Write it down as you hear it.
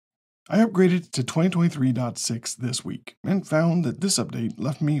I upgraded to 2023.6 this week and found that this update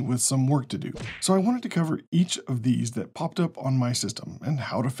left me with some work to do. So I wanted to cover each of these that popped up on my system and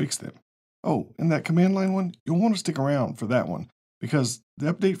how to fix them. Oh, and that command line one, you'll want to stick around for that one because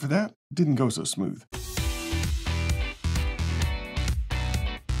the update for that didn't go so smooth.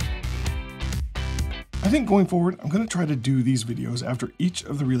 I think going forward, I'm going to try to do these videos after each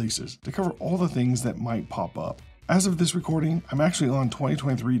of the releases to cover all the things that might pop up. As of this recording, I'm actually on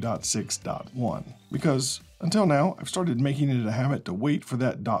 2023.6.1 because until now, I've started making it a habit to wait for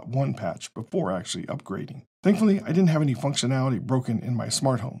that .1 patch before actually upgrading. Thankfully, I didn't have any functionality broken in my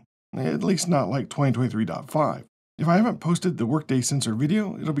smart home, at least not like 2023.5. If I haven't posted the Workday Sensor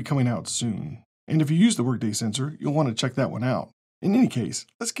video, it'll be coming out soon. And if you use the Workday Sensor, you'll want to check that one out. In any case,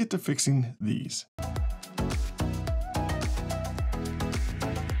 let's get to fixing these.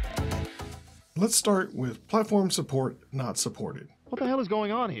 Let's start with platform support not supported. What the hell is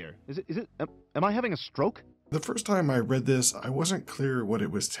going on here? Am I having a stroke? The first time I read this, I wasn't clear what it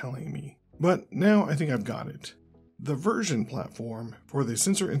was telling me, but now I think I've got it. The version platform for the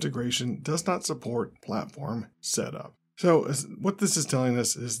sensor integration does not support platform setup. So what this is telling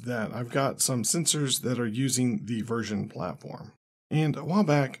us is that I've got some sensors that are using the version platform. And a while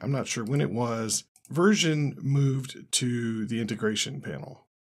back, I'm not sure when it was, version moved to the integration panel.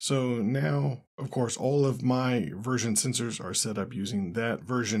 So now, of course, all of my version sensors are set up using that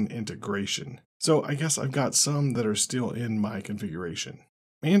version integration. So I guess I've got some that are still in my configuration.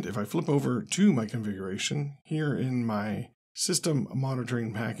 And if I flip over to my configuration, here in my system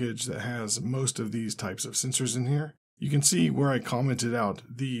monitoring package that has most of these types of sensors in here, you can see where I commented out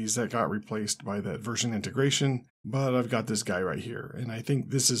these that got replaced by that version integration, but I've got this guy right here, and I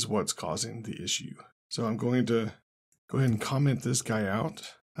think this is what's causing the issue. So I'm going to go ahead and comment this guy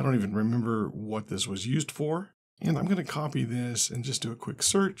out. I don't even remember what this was used for. And I'm going to copy this and just do a quick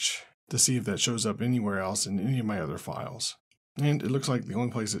search to see if that shows up anywhere else in any of my other files. And it looks like the only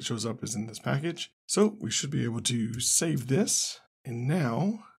place it shows up is in this package. So we should be able to save this. And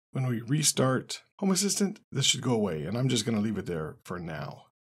now when we restart Home Assistant, this should go away. And I'm just going to leave it there for now.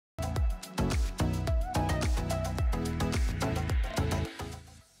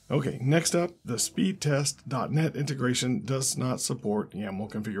 Okay, next up, the speedtest.net integration does not support YAML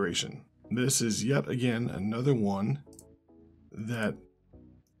configuration. This is yet again another one that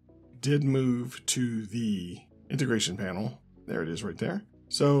did move to the integration panel. There it is right there.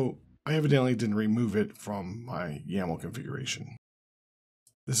 So I evidently didn't remove it from my YAML configuration.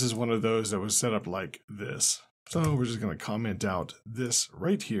 This is one of those that was set up like this. So we're just going to comment out this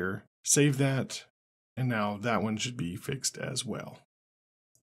right here, save that, and now that one should be fixed as well.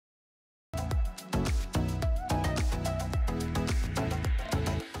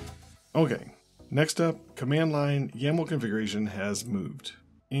 Okay, next up, command line YAML configuration has moved.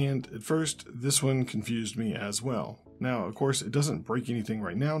 And at first, this one confused me as well. Now, of course, it doesn't break anything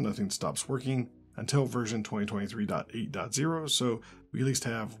right now. Nothing stops working until version 2023.8.0. So we at least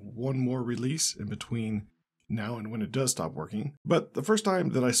have one more release in between now and when it does stop working. But the first time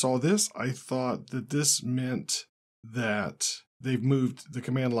that I saw this, I thought that this meant that they've moved the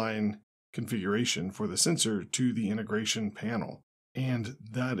command line configuration for the sensor to the integration panel. And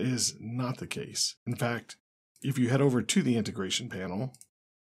that is not the case. In fact, if you head over to the integration panel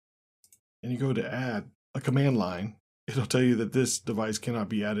and you go to add a command line, it'll tell you that this device cannot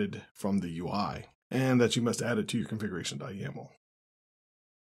be added from the UI and that you must add it to your configuration.yaml.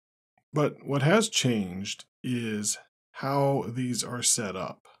 But what has changed is how these are set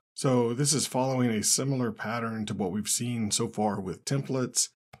up. So this is following a similar pattern to what we've seen so far with templates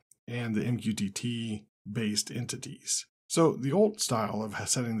and the MQTT based entities. So the old style of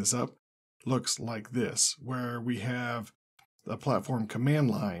setting this up looks like this, where we have a platform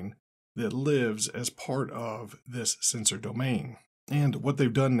command line that lives as part of this sensor domain. And what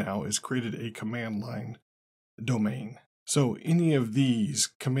they've done now is created a command line domain. So any of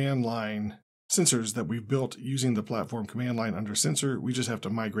these command line sensors that we've built using the platform command line under sensor, we just have to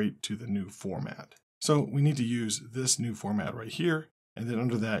migrate to the new format. So we need to use this new format right here. And then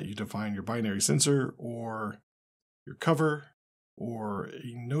under that, you define your binary sensor or your cover, or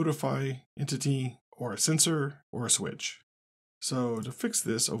a notify entity, or a sensor, or a switch. So to fix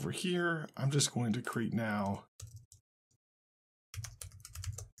this over here, I'm just going to create now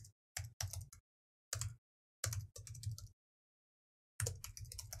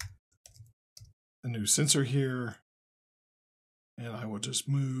a new sensor here, and I will just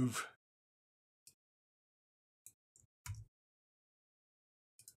move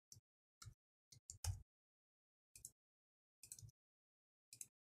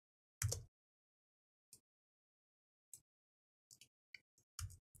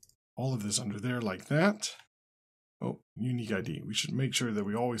all of this under there like that. Oh, unique ID. We should make sure that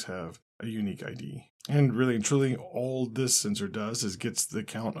we always have a unique ID. And really and truly, all this sensor does is gets the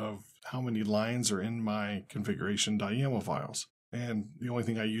count of how many lines are in my configuration.yaml files. And the only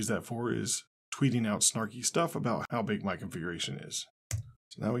thing I use that for is tweeting out snarky stuff about how big my configuration is.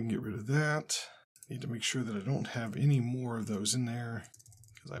 So now we can get rid of that. Need to make sure that I don't have any more of those in there,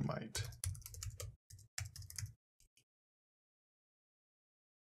 because I might.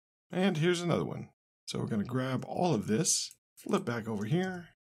 And here's another one. So we're going to grab all of this, flip back over here,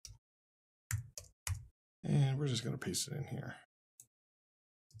 and we're just going to paste it in here.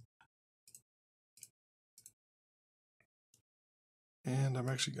 And I'm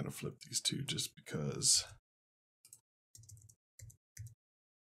actually going to flip these two just because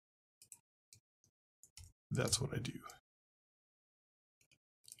that's what I do.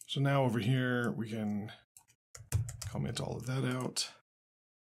 So now over here, we can comment all of that out.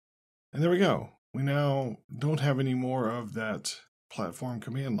 And there we go. We now don't have any more of that platform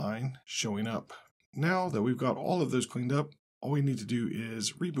command line showing up. Now that we've got all of those cleaned up, all we need to do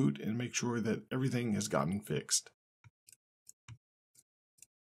is reboot and make sure that everything has gotten fixed.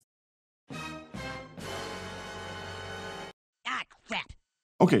 Ah, crap.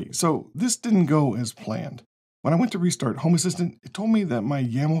 Okay, so this didn't go as planned. When I went to restart Home Assistant, it told me that my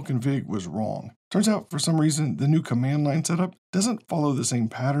YAML config was wrong. Turns out, for some reason, the new command line setup doesn't follow the same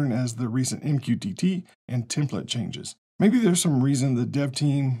pattern as the recent MQTT and template changes. Maybe there's some reason the dev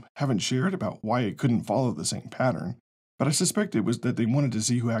team haven't shared about why it couldn't follow the same pattern, but I suspect it was that they wanted to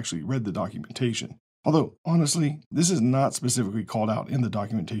see who actually read the documentation. Although, honestly, this is not specifically called out in the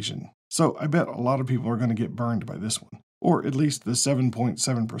documentation, so I bet a lot of people are going to get burned by this one. Or at least the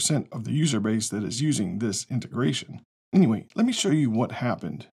 7.7% of the user base that is using this integration. Anyway, let me show you what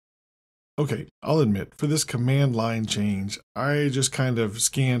happened. Okay, I'll admit, for this command line change, I just kind of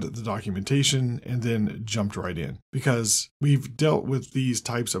scanned the documentation and then jumped right in, because we've dealt with these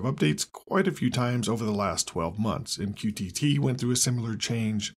types of updates quite a few times over the last 12 months. MQTT went through a similar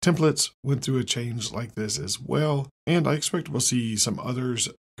change, templates went through a change like this as well, and I expect we'll see some others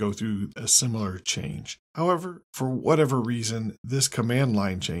go through a similar change. However, for whatever reason, this command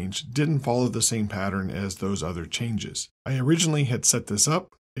line change didn't follow the same pattern as those other changes. I originally had set this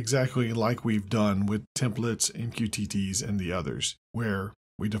up exactly like we've done with templates, MQTTs, and the others, where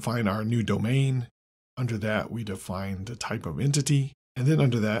we define our new domain. Under that, we define the type of entity, and then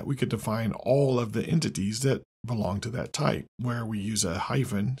under that, we could define all of the entities that belong to that type, where we use a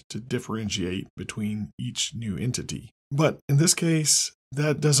hyphen to differentiate between each new entity. But in this case,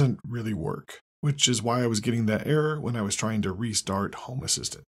 that doesn't really work, which is why I was getting that error when I was trying to restart Home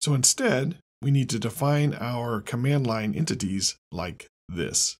Assistant. So instead, we need to define our command line entities like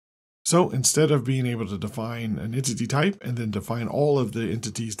this. So instead of being able to define an entity type and then define all of the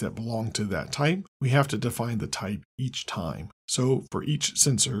entities that belong to that type, we have to define the type each time. So for each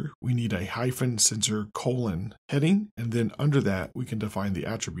sensor, we need a hyphen sensor colon heading, and then under that, we can define the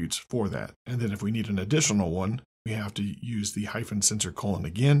attributes for that. And then if we need an additional one, we have to use the hyphen sensor colon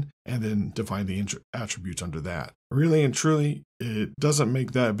again, and then define the attributes under that. Really and truly, it doesn't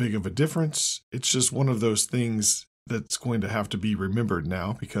make that big of a difference. It's just one of those things that's going to have to be remembered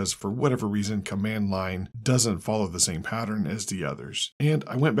now, because for whatever reason, command line doesn't follow the same pattern as the others. And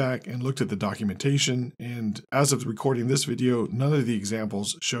I went back and looked at the documentation, and as of recording this video, none of the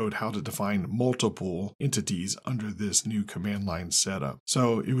examples showed how to define multiple entities under this new command line setup.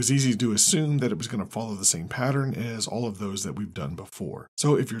 So it was easy to assume that it was going to follow the same pattern as all of those that we've done before.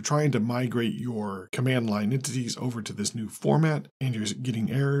 So if you're trying to migrate your command line entities over to this new format and you're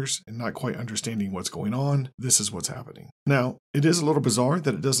getting errors and not quite understanding what's going on, this is what's happening. Now, it is a little bizarre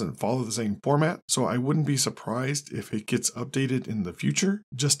that it doesn't follow the same format, so I wouldn't be surprised if it gets updated in the future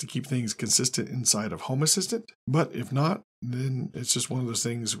just to keep things consistent inside of Home Assistant. But if not, then it's just one of those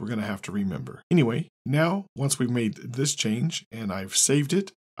things we're going to have to remember. Anyway, now, once we've made this change and I've saved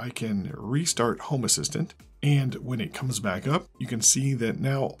it, I can restart Home Assistant. And when it comes back up, you can see that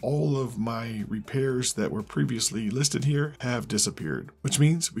now all of my repairs that were previously listed here have disappeared, which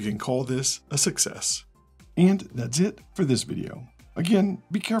means we can call this a success. And that's it for this video. Again,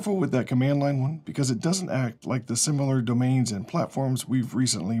 be careful with that command line one, because it doesn't act like the similar domains and platforms we've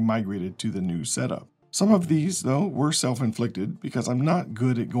recently migrated to the new setup. Some of these, though, were self-inflicted because I'm not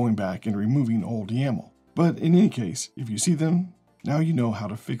good at going back and removing old YAML. But in any case, if you see them, now you know how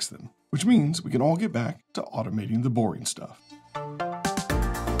to fix them, which means we can all get back to automating the boring stuff.